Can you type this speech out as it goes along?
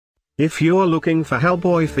If you're looking for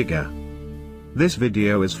Hellboy figure, this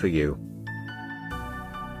video is for you.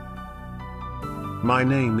 My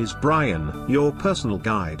name is Brian, your personal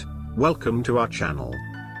guide. Welcome to our channel.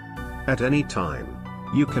 At any time,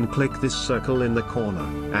 you can click this circle in the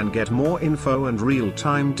corner and get more info and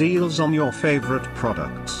real-time deals on your favorite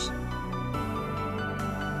products.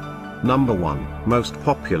 Number 1, Most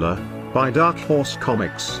Popular, by Dark Horse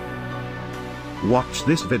Comics. Watch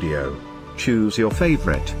this video. Choose your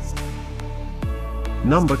favorite.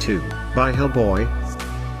 Number 2, by Hellboy.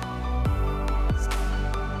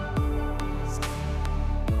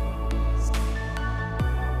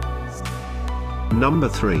 Number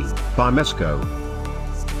 3, by Mezco.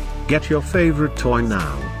 Get your favorite toy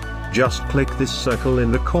now. Just click this circle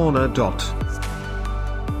in the corner dot.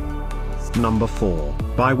 Number 4,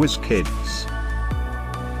 by WizKids.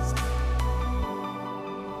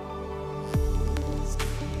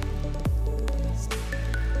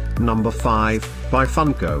 Number 5, by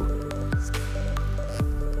Funko.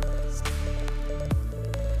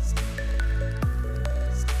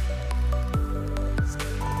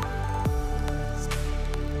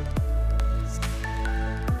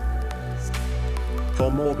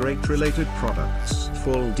 For more great related products,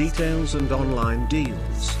 full details and online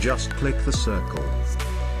deals, just click the circle.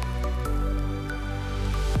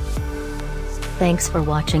 Thanks for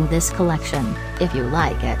watching this collection. If you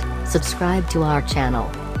like it, subscribe to our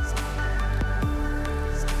channel.